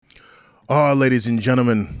Ladies and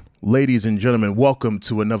gentlemen, welcome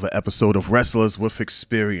to another episode of Wrestlers with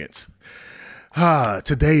Experience.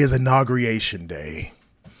 Today is Inauguration Day.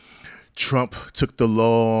 Trump took the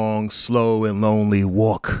long, slow, and lonely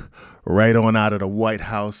walk right on out of the White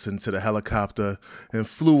House into the helicopter and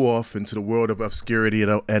flew off into the world of obscurity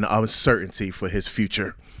and uncertainty for his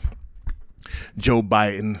future. Joe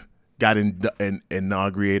Biden got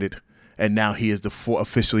inaugurated, and now he is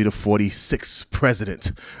officially the 46th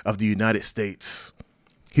president of the United States.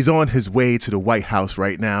 He's on his way to the White House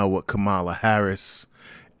right now with Kamala Harris,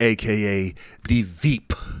 a.k.a. the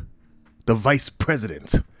Veep, the vice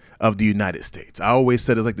president of the United States. I always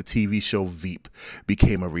said it's like the TV show Veep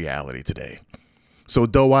became a reality today. So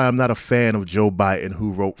though I am not a fan of Joe Biden,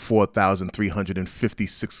 who wrote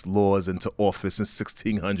 4,356 laws into office and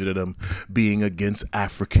 1,600 of them being against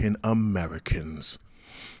African Americans,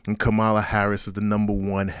 and Kamala Harris is the number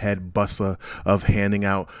one head busser of handing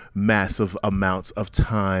out massive amounts of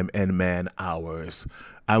time and man hours,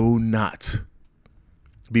 I will not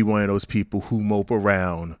be one of those people who mope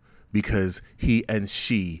around because he and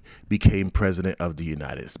she became president and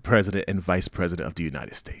vice president of the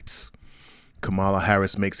United States. Kamala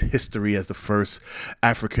Harris makes history as the first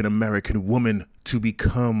African American woman to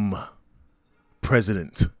become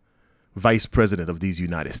vice president of these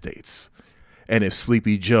United States. And if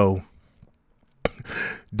Sleepy Joe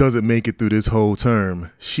doesn't make it through this whole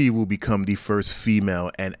term, she will become the first female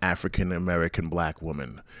and African American black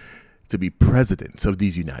woman to be president of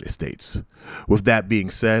these United States. With that being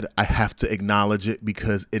said, I have to acknowledge it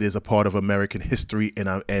because it is a part of American history,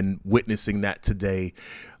 and witnessing that today,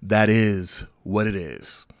 that is what it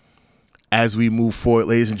is. As we move forward,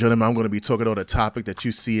 ladies and gentlemen, I'm going to be talking on a topic that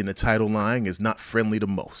you see in the title line is not friendly to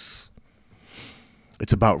most.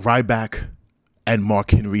 It's about Ryback and Mark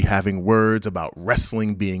Henry having words about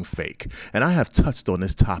wrestling being fake. And I have touched on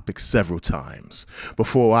this topic several times.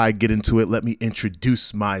 Before I get into it, let me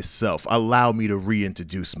introduce myself. Allow me to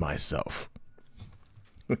reintroduce myself.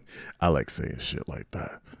 I like saying shit like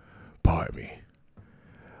that. Pardon me.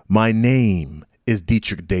 My name is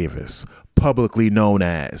Dietrich Davis, publicly known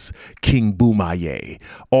as King Boomaye,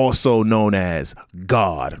 also known as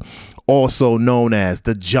God, also known as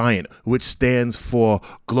the Giant, which stands for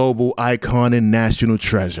Global Icon and National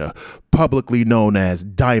Treasure, publicly known as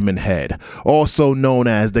Diamond Head, also known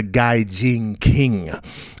as the Gaijin King,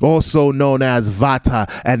 also known as Vata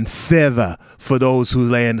and Feather for those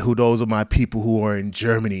those are my people who are in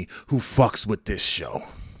Germany who fucks with this show.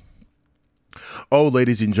 Oh,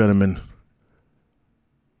 ladies and gentlemen,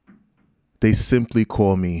 they simply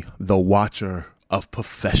call me the Watcher of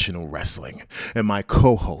Professional Wrestling. And my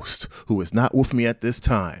co-host, who is not with me at this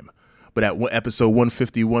time, but at episode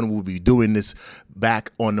 151, we'll be doing this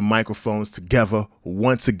back on the microphones together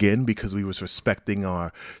once again because we was respecting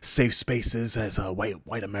our safe spaces, as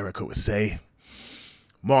white America would say.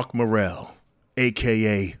 Mark Morrell,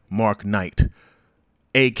 a.k.a. Mark Knight,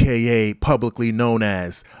 a.k.a. publicly known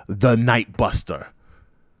as the Night Buster.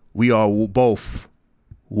 We are both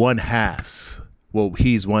one halves. Well,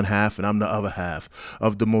 he's one half and I'm the other half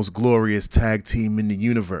of the most glorious tag team in the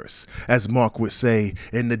universe, as Mark would say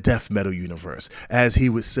in the death metal universe, as he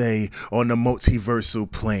would say on the multiversal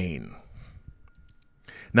plane.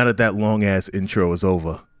 Now that long ass intro is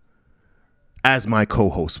over, as my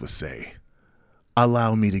co-host would say,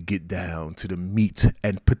 allow me to get down to the meat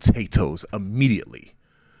and potatoes immediately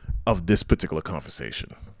of this particular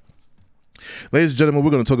conversation. Ladies and gentlemen, we're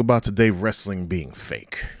going to talk about today wrestling being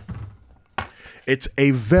fake. It's a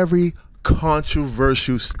very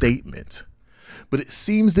controversial statement, but it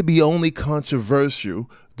seems to be only controversial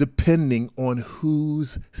depending on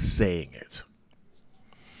who's saying it.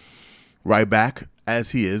 Ryback, as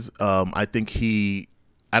he is, I wouldn't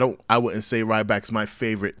say Ryback's my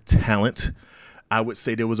favorite talent. I would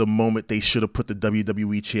say there was a moment they should have put the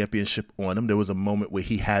WWE Championship on him. There was a moment where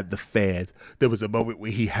he had the fans. There was a moment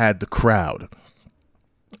where he had the crowd.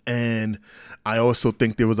 And I also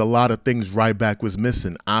think there was a lot of things Ryback was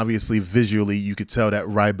missing. Obviously, visually, you could tell that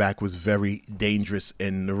Ryback was very dangerous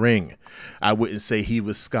in the ring. I wouldn't say he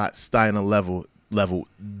was Scott Steiner level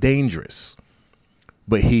dangerous,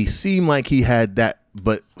 but he seemed like he had that.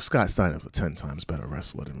 But Scott Steiner was a 10 times better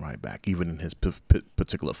wrestler than Ryback, even in his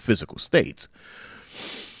particular physical states.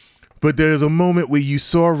 But there's a moment where you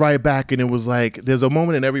saw Ryback, and it was like, there's a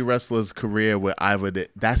moment in every wrestler's career where either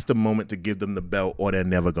that's the moment to give them the belt or they're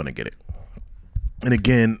never going to get it. And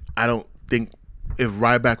again, I don't think if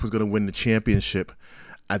Ryback was going to win the championship,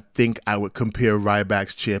 I think I would compare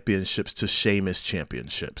Ryback's championships to Sheamus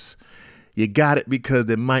championships. You got it because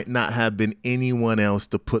there might not have been anyone else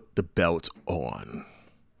to put the belt on.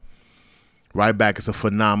 Ryback is a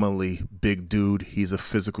phenomenally big dude. He's a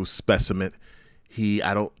physical specimen.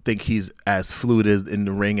 I don't think he's as fluid in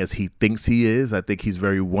the ring as he thinks he is. I think he's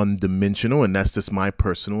very one-dimensional, and that's just my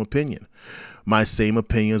personal opinion. My same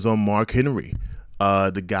opinions on Mark Henry.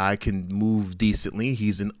 The guy can move decently.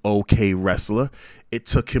 He's an okay wrestler. It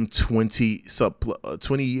took him 20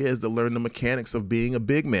 years to learn the mechanics of being a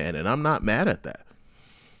big man, and I'm not mad at that.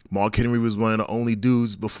 Mark Henry was one of the only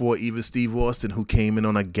dudes before even Steve Austin who came in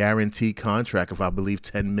on a guaranteed contract of, I believe,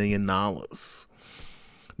 $10 million.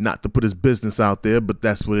 Not to put his business out there, but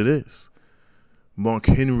that's what it is. Mark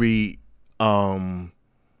Henry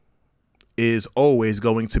is always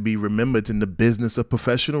going to be remembered in the business of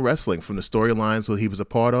professional wrestling, from the storylines that he was a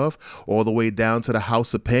part of all the way down to the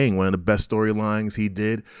House of Pain, one of the best storylines he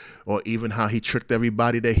did, or even how he tricked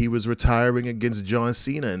everybody that he was retiring against John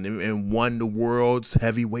Cena and won the world's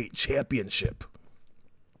heavyweight championship.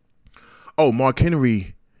 Oh, Mark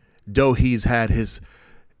Henry, though he's had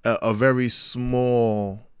a very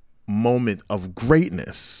small moment of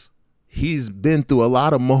greatness, he's been through a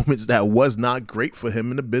lot of moments that was not great for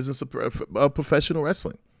him in the business of professional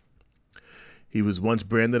wrestling. He was once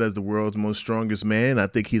branded as the world's most strongest man. I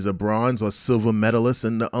think he's a bronze or silver medalist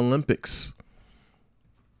in the Olympics.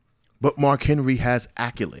 But Mark Henry has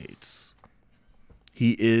accolades.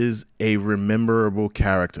 He is a rememberable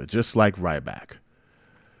character, just like Ryback.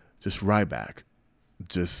 Ryback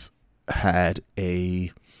just had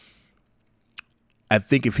I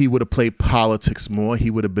think if he would have played politics more, he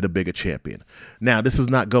would have been a bigger champion. Now, this is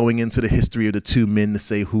not going into the history of the two men to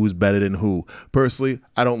say who's better than who. Personally,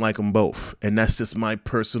 I don't like them both. And that's just my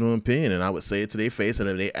personal opinion. And I would say it to their face. And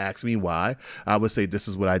if they ask me why, I would say this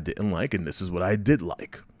is what I didn't like and this is what I did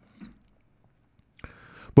like.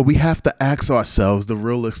 But we have to ask ourselves the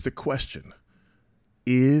realistic question.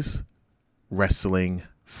 Is wrestling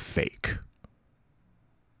fake?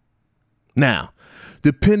 Now,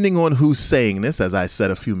 depending on who's saying this, as I said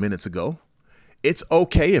a few minutes ago, it's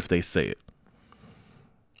okay if they say it.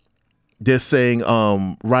 They're saying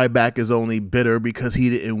Ryback is only bitter because he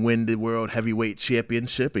didn't win the World Heavyweight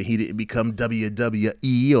Championship and he didn't become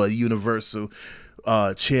WWE or Universal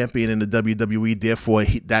Champion in the WWE. Therefore,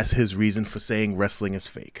 that's his reason for saying wrestling is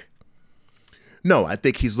fake. No, I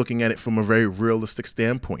think he's looking at it from a very realistic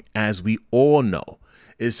standpoint, as we all know.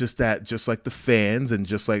 It's just that, just like the fans and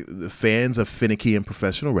just like the fans are finicky in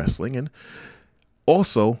professional wrestling, and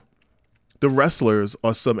also the wrestlers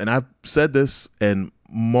are and I've said this, and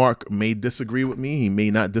Mark may disagree with me. He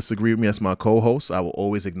may not disagree with me as my co-host. I will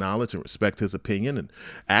always acknowledge and respect his opinion and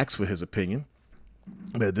ask for his opinion.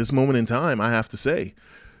 But at this moment in time, I have to say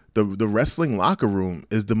the wrestling locker room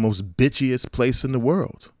is the most bitchiest place in the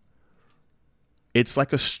world. It's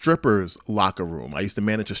like a stripper's locker room. I used to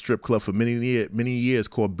manage a strip club for many years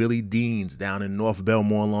called Billy Dean's down in North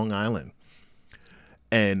Belmore, Long Island.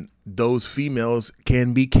 And those females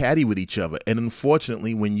can be catty with each other. And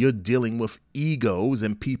unfortunately, when you're dealing with egos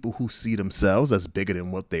and people who see themselves as bigger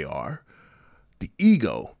than what they are, the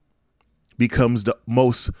ego becomes the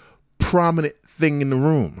most prominent thing in the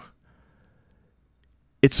room.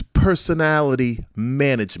 It's personality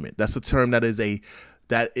management. That's a term that is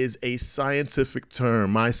a scientific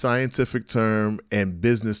term, my scientific term and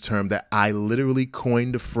business term that I literally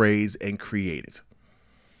coined the phrase and created.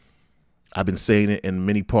 I've been saying it in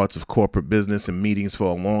many parts of corporate business and meetings for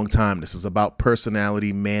a long time. This is about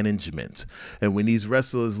personality management. And when these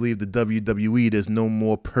wrestlers leave the WWE, there's no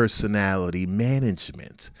more personality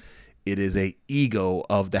management. It is an ego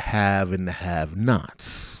of the have and the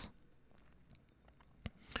have-nots.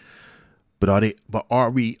 But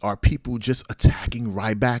are people just attacking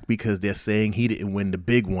Ryback because they're saying he didn't win the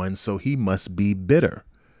big one, so he must be bitter?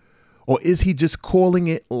 Or is he just calling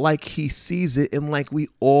it like he sees it and like we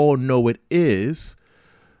all know it is,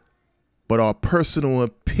 but our personal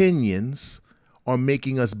opinions are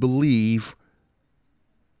making us believe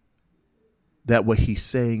that what he's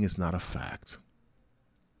saying is not a fact?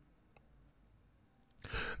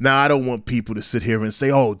 Now, I don't want people to sit here and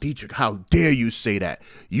say, oh, Dietrich, how dare you say that?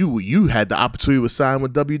 You had the opportunity to sign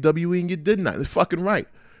with WWE and you did not. It's fucking right.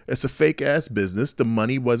 It's a fake-ass business. The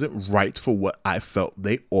money wasn't right for what I felt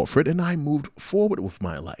they offered, and I moved forward with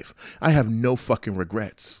my life. I have no fucking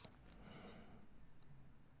regrets.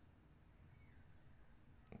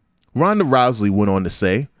 Ronda Rousey went on to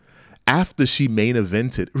say, after she main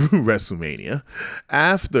evented WrestleMania,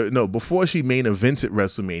 before she main evented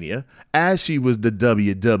WrestleMania, as she was the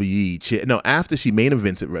WWE after she main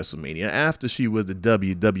evented WrestleMania, after she was the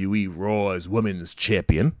WWE Raw's Women's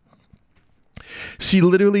Champion, she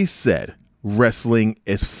literally said, wrestling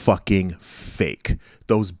is fucking fake.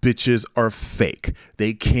 Those bitches are fake.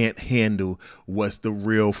 They can't handle what's the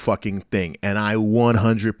real fucking thing. And I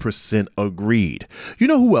 100% agreed. You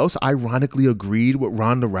know who else ironically agreed with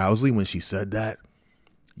Ronda Rousey when she said that?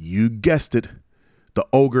 You guessed it. The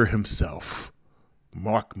ogre himself.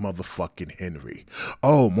 Mark motherfucking Henry.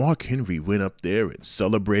 Oh, Mark Henry went up there and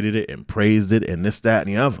celebrated it and praised it and this, that,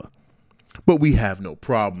 and the other. But we have no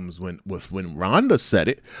problems when Ronda said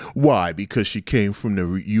it. Why? Because she came from the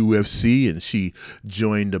UFC and she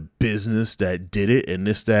joined a business that did it and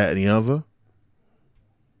this, that, and the other.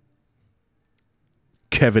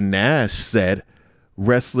 Kevin Nash said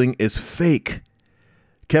wrestling is fake.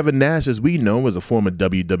 Kevin Nash, as we know, was a former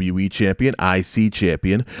WWE champion, IC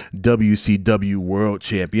champion, WCW World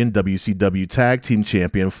Champion, WCW Tag Team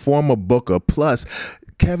Champion, former booker, plus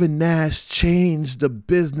Kevin Nash changed the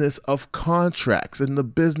business of contracts and the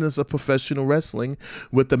business of professional wrestling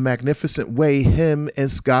with the magnificent way him and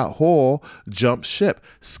Scott Hall jumped ship.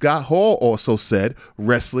 Scott Hall also said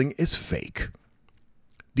wrestling is fake.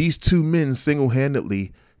 These two men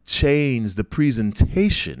single-handedly changed the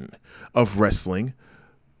presentation of wrestling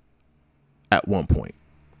at one point.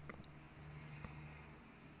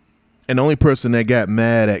 And the only person that got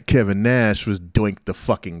mad at Kevin Nash was Doink the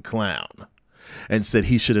fucking Clown and said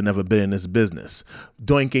he should have never been in this business.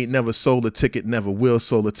 Doink ain't never sold a ticket, never will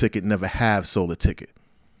sold a ticket, never have sold a ticket.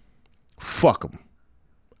 Fuck him.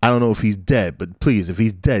 I don't know if he's dead, but please, if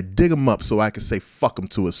he's dead, dig him up so I can say fuck him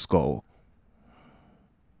to his skull.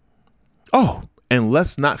 Oh, and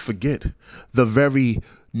let's not forget the very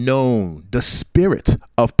known, the spirit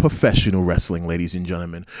of professional wrestling, ladies and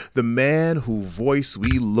gentlemen. The man whose voice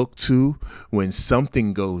we look to when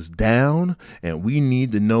something goes down and we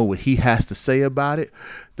need to know what he has to say about it.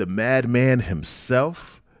 The madman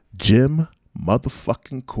himself, Jim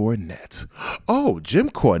motherfucking Cornette. Oh, Jim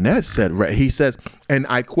Cornette said, he says, and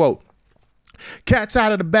I quote, "Cat's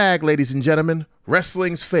out of the bag, ladies and gentlemen.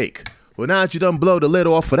 Wrestling's fake. Well, now that you done blow the lid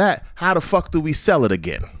off of that, how the fuck do we sell it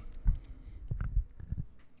again?"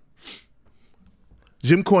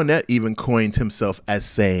 Jim Cornette even coined himself as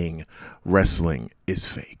saying wrestling is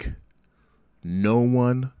fake. No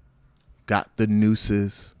one got the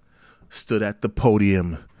nooses, stood at the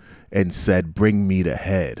podium, and said, "Bring me the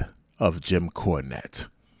head of Jim Cornette."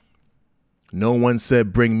 No one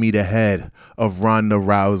said, "Bring me the head of Ronda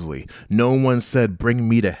Rousey." No one said, "Bring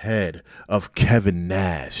me the head of Kevin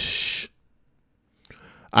Nash."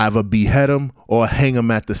 Either behead him or hang him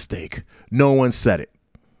at the stake. No one said it.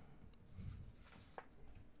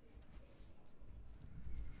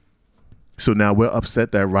 So now we're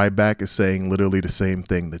upset that Ryback is saying literally the same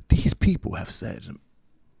thing that these people have said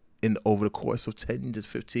in over the course of 10 to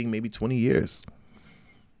 15, maybe 20 years.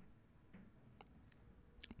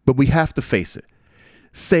 But we have to face it.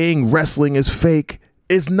 Saying wrestling is fake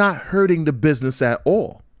is not hurting the business at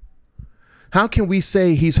all. How can we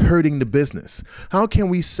say he's hurting the business? How can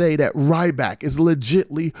we say that Ryback is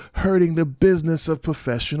legitimately hurting the business of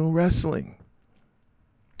professional wrestling?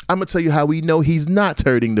 I'm going to tell you how we know he's not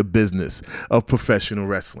hurting the business of professional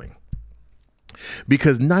wrestling.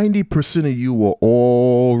 Because 90% of you are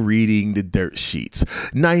all reading the dirt sheets.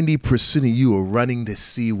 90% of you are running to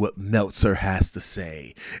see what Meltzer has to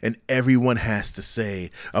say and everyone has to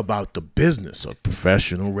say about the business of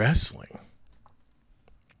professional wrestling.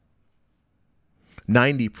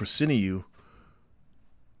 90% of you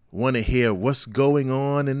want to hear what's going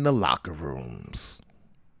on in the locker rooms.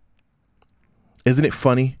 Isn't it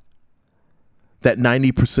funny that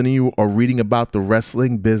 90% of you are reading about the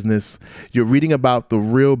wrestling business? You're reading about the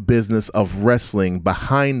real business of wrestling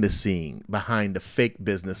behind the scene, behind the fake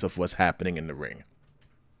business of what's happening in the ring.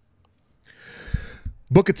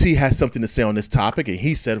 Booker T has something to say on this topic, and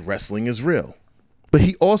he said wrestling is real. But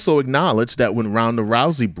he also acknowledged that when Ronda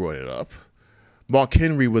Rousey brought it up, Mark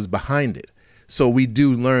Henry was behind it. So we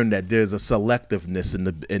do learn that there's a selectiveness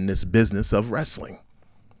in this business of wrestling.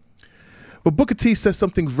 But Booker T says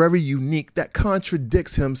something very unique that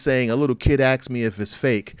contradicts him saying, "A little kid asked me if it's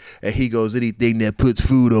fake," and he goes, "Anything that puts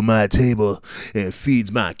food on my table and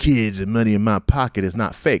feeds my kids and money in my pocket is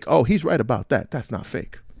not fake." Oh, he's right about that. That's not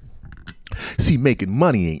fake. See, making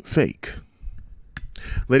money ain't fake.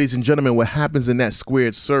 Ladies and gentlemen, what happens in that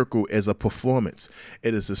squared circle is a performance.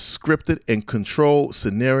 It is a scripted and controlled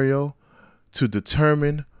scenario to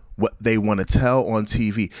determine what they want to tell on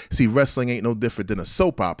TV. See, wrestling ain't no different than a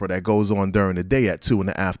soap opera that goes on during the day at 2 in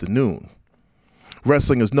the afternoon.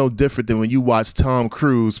 Wrestling is no different than when you watch Tom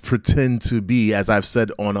Cruise pretend to be, as I've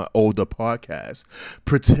said on an older podcast,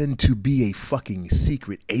 pretend to be a fucking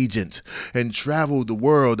secret agent and travel the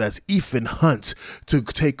world as Ethan Hunt to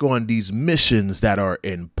take on these missions that are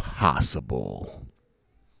impossible.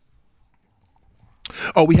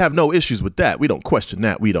 Oh, we have no issues with that. We don't question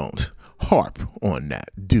that. We don't harp on that,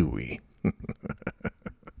 do we?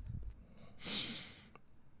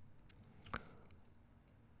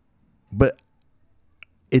 But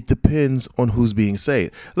it depends on who's being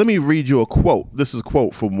saved. Let me read you a quote. This is a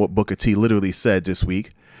quote from what Booker T literally said this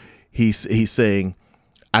week. He's saying,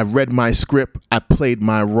 I read my script, I played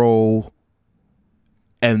my role,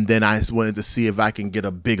 and then I wanted to see if I can get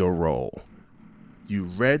a bigger role. You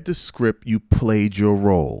read the script, you played your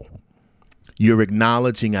role. You're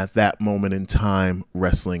acknowledging at that moment in time,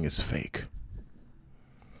 wrestling is fake.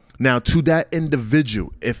 Now, to that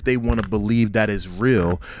individual, if they want to believe that is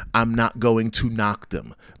real, I'm not going to knock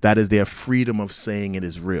them. That is their freedom of saying it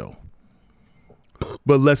is real.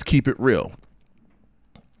 But let's keep it real.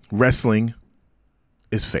 Wrestling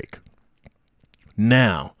is fake.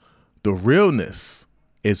 Now, the realness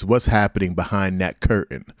is what's happening behind that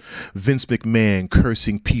curtain. Vince McMahon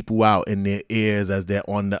cursing people out in their ears as they're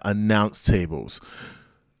on the announce tables.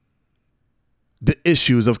 The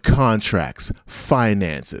issues of contracts,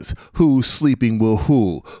 finances, who's sleeping with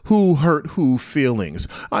who hurt who feelings.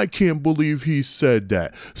 I can't believe he said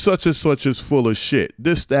that. Such and such is full of shit.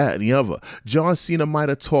 This, that, and the other. John Cena might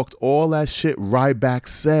have talked all that shit Ryback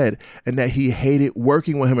said and that he hated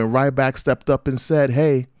working with him. And Ryback stepped up and said,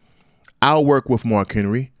 hey, I'll work with Mark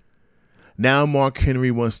Henry. Now Mark Henry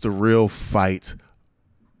wants the real fight.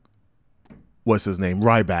 What's his name?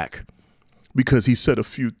 Ryback. Because he said a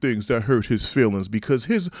few things that hurt his feelings, because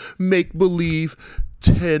his make-believe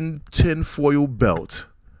tinfoil belt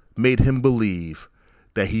made him believe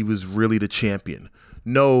that he was really the champion.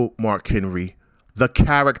 No, Mark Henry, the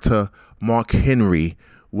character Mark Henry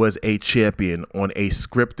was a champion on a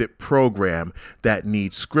scripted program that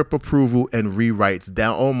needs script approval and rewrites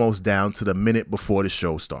down almost down to the minute before the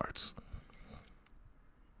show starts.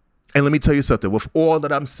 And let me tell you something, with all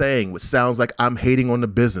that I'm saying, which sounds like I'm hating on the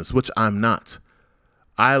business, which I'm not.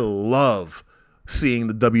 I love seeing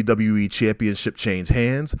the WWE Championship change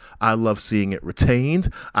hands. I love seeing it retained.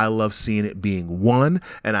 I love seeing it being won.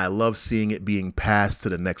 And I love seeing it being passed to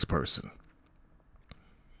the next person.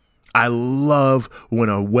 I love when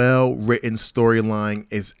a well-written storyline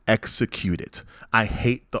is executed. I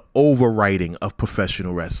hate the overwriting of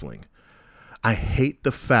professional wrestling. I hate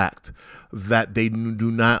the fact that they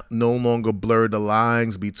do not no longer blur the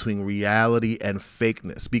lines between reality and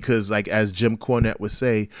fakeness, because, like, as Jim Cornette would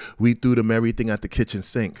say, we threw them everything at the kitchen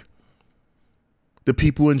sink. The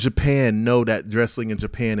people in Japan know that wrestling in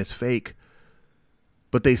Japan is fake,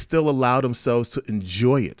 but they still allow themselves to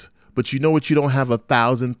enjoy it. But you know what? You don't have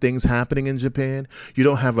 1,000 things happening in Japan. You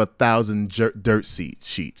don't have 1,000 dirt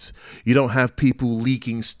sheets. You don't have people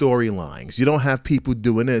leaking storylines. You don't have people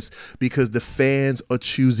doing this because the fans are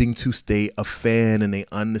choosing to stay a fan and they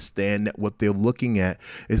understand that what they're looking at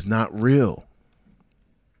is not real.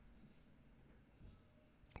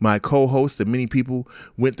 My co-host and many people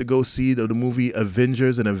went to go see the movie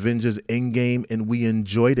Avengers and Avengers Endgame, and we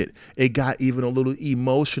enjoyed it. It got even a little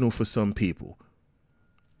emotional for some people,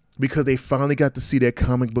 because they finally got to see their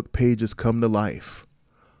comic book pages come to life.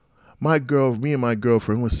 Me and my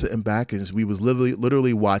girlfriend was sitting back and we was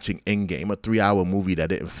literally watching Endgame, a 3-hour movie that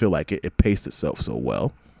didn't feel like it. It paced itself so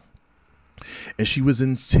well. And she was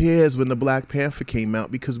in tears when the Black Panther came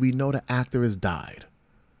out, because we know the actor has died.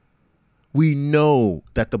 We know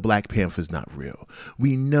that the Black Panther is not real.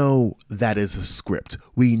 We know that is a script.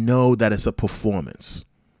 We know that it's a performance.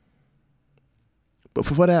 But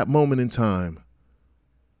for that moment in time,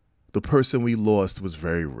 the person we lost was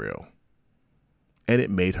very real. And it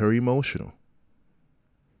made her emotional.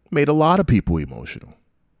 Made a lot of people emotional.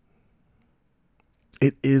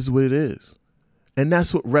 It is what it is. And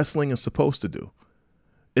that's what wrestling is supposed to do.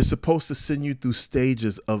 It's supposed to send you through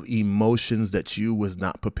stages of emotions that you was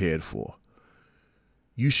not prepared for.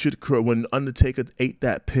 You should cry. When Undertaker ate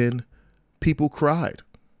that pin, people cried.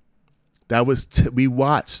 That was we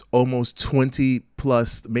watched almost 20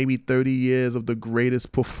 plus, maybe 30 years of the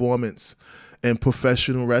greatest performance in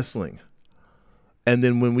professional wrestling. And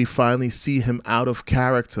then when we finally see him out of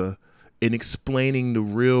character in explaining the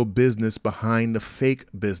real business behind the fake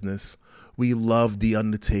business, we love The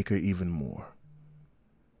Undertaker even more.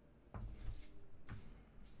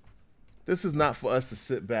 This is not for us to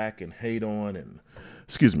sit back and hate on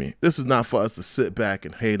this is not for us to sit back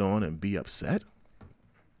and hate on and be upset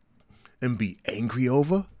and be angry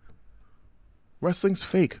over. Wrestling's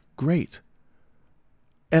fake. Great.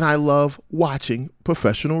 And I love watching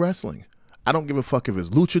professional wrestling. I don't give a fuck if it's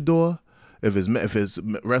luchador, if it's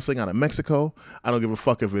wrestling out of Mexico. I don't give a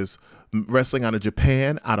fuck if it's wrestling out of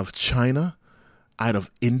Japan, out of China, out of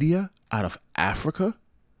India, out of Africa,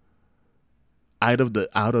 out of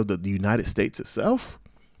the United States itself.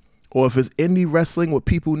 Or if it's indie wrestling with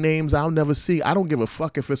people names I'll never see. I don't give a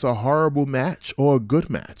fuck if it's a horrible match or a good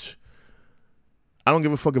match. I don't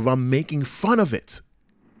give a fuck if I'm making fun of it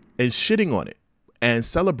and shitting on it and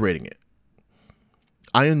celebrating it.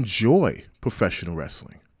 I enjoy professional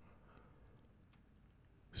wrestling.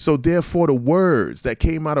 So therefore, the words that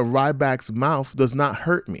came out of Ryback's mouth does not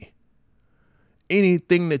hurt me.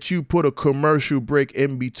 Anything that you put a commercial break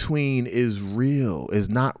in between is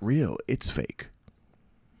not real. It's fake.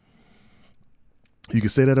 You can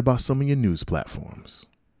say that about some of your news platforms,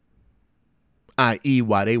 i.e.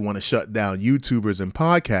 why they want to shut down YouTubers and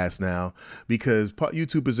podcasts now, because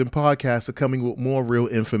YouTubers and podcasts are coming with more real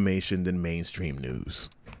information than mainstream news.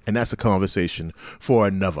 And that's a conversation for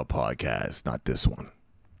another podcast, not this one.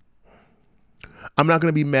 I'm not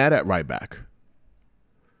going to be mad at Ryback.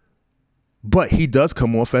 But he does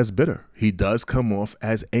come off as bitter. He does come off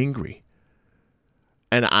as angry.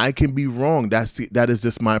 And I can be wrong. That is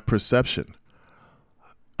just my perception.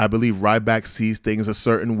 I believe Ryback sees things a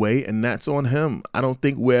certain way, and that's on him. I don't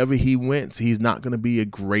think wherever he went, he's not going to be a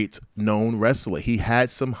great known wrestler. He had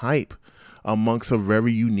some hype amongst a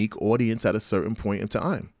very unique audience at a certain point in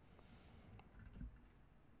time.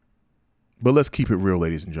 But let's keep it real,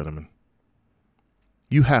 ladies and gentlemen.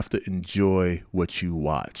 You have to enjoy what you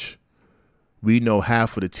watch. We know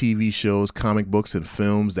half of the TV shows, comic books, and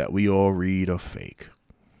films that we all read are fake.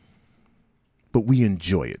 But we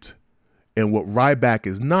enjoy it. And what Ryback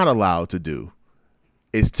is not allowed to do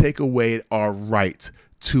is take away our right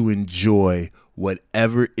to enjoy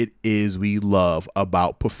whatever it is we love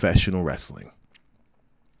about professional wrestling.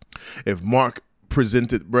 If Mark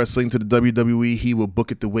presented wrestling to the WWE, he would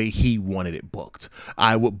book it the way he wanted it booked.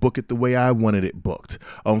 I would book it the way I wanted it booked.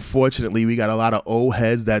 Unfortunately, we got a lot of old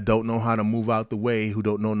heads that don't know how to move out the way, who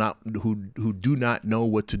do not know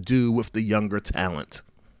what to do with the younger talent.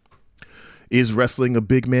 Is wrestling a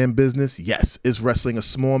big man business? Yes. Is wrestling a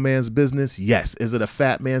small man's business? Yes. Is it a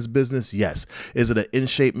fat man's business? Yes. Is it an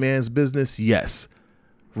in-shape man's business? Yes.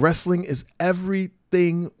 Wrestling is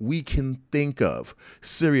everything we can think of.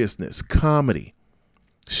 Seriousness, comedy,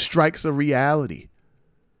 strikes of reality.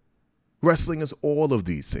 Wrestling is all of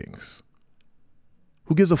these things.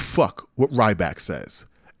 Who gives a fuck what Ryback says?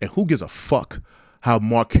 And who gives a fuck how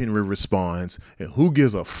Mark Henry responds? And who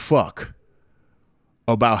gives a fuck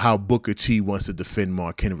about how Booker T wants to defend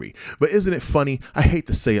Mark Henry? But isn't it funny? I hate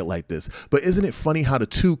to say it like this, but isn't it funny how the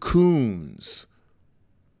two coons,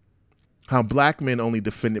 how black men only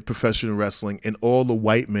defended professional wrestling and all the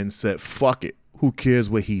white men said, fuck it, who cares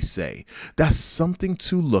what he say? That's something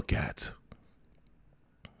to look at.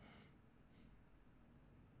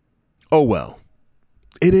 Oh well,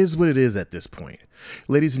 it is what it is at this point.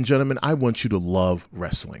 Ladies and gentlemen, I want you to love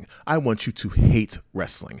wrestling. I want you to hate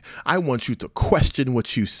wrestling. I want you to question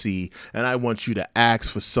what you see, and I want you to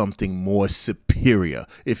ask for something more superior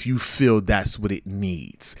if you feel that's what it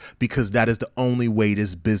needs, because that is the only way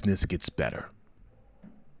this business gets better.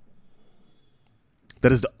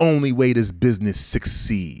 That is the only way this business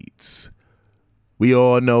succeeds. We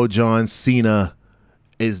all know John Cena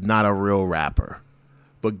is not a real rapper,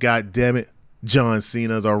 but God damn it, John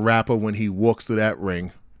Cena's a rapper when he walks through that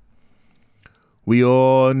ring. We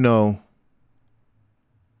all know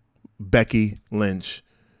Becky Lynch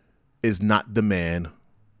is not the man,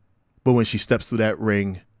 but when she steps through that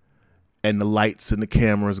ring and the lights and the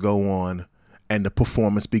cameras go on and the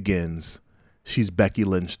performance begins, she's Becky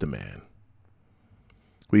Lynch the man.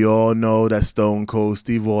 We all know that Stone Cold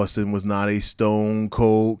Steve Austin was not a stone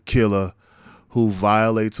cold killer who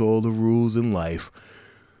violates all the rules in life.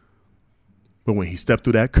 But when he stepped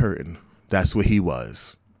through that curtain, that's what he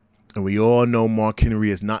was. And we all know Mark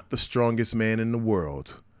Henry is not the strongest man in the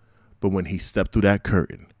world. But when he stepped through that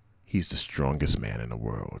curtain, he's the strongest man in the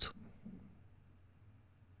world.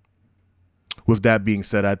 With that being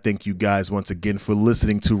said, I thank you guys once again for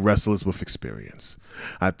listening to Wrestlers with Experience.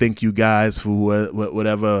 I thank you guys for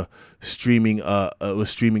whatever streaming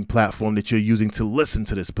platform that you're using to listen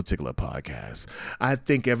to this particular podcast. I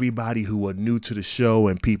thank everybody who are new to the show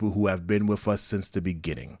and people who have been with us since the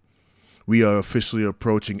beginning. We are officially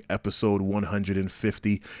approaching episode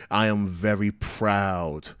 150. I am very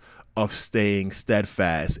proud of staying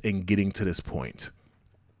steadfast and getting to this point.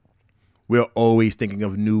 We're always thinking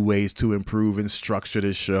of new ways to improve and structure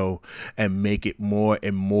this show and make it more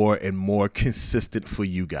and more consistent for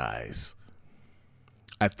you guys.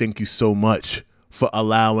 I thank you so much for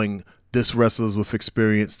allowing this Wrestlers with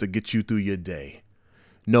Experience to get you through your day.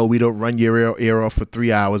 No, we don't run your ear off for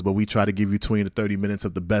 3 hours, but we try to give you 20 to 30 minutes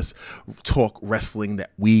of the best talk wrestling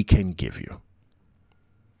that we can give you.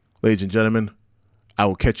 Ladies and gentlemen, I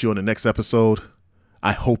will catch you on the next episode.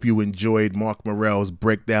 I hope you enjoyed Mark Morell's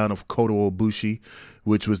breakdown of Kota Ibushi,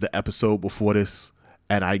 which was the episode before this.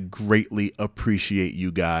 And I greatly appreciate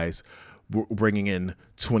you guys bringing in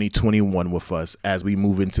 2021 with us as we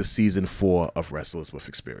move into season 4 of Wrestlers with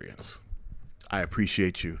Experience. I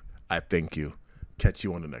appreciate you. I thank you. Catch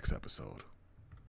you on the next episode.